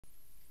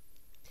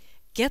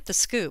Get the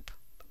Scoop,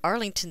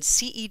 Arlington's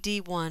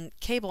CED1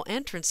 cable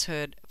entrance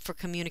hood for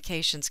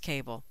communications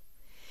cable.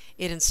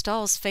 It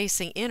installs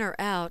facing in or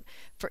out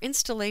for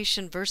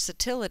installation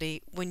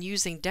versatility when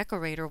using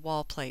decorator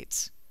wall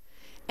plates.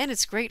 And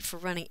it's great for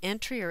running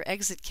entry or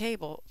exit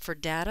cable for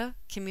data,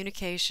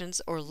 communications,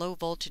 or low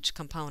voltage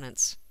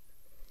components.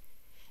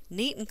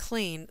 Neat and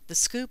clean, the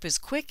Scoop is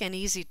quick and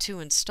easy to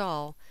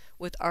install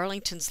with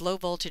Arlington's low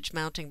voltage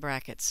mounting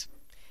brackets.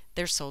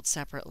 They're sold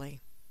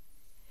separately.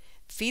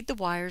 Feed the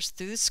wires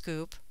through the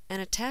Scoop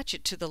and attach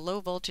it to the low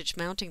voltage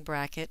mounting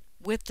bracket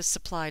with the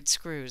supplied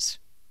screws.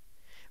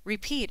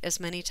 Repeat as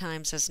many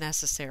times as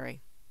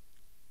necessary.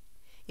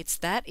 It's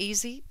that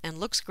easy and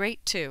looks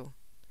great too.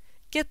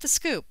 Get the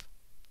Scoop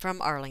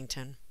from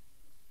Arlington.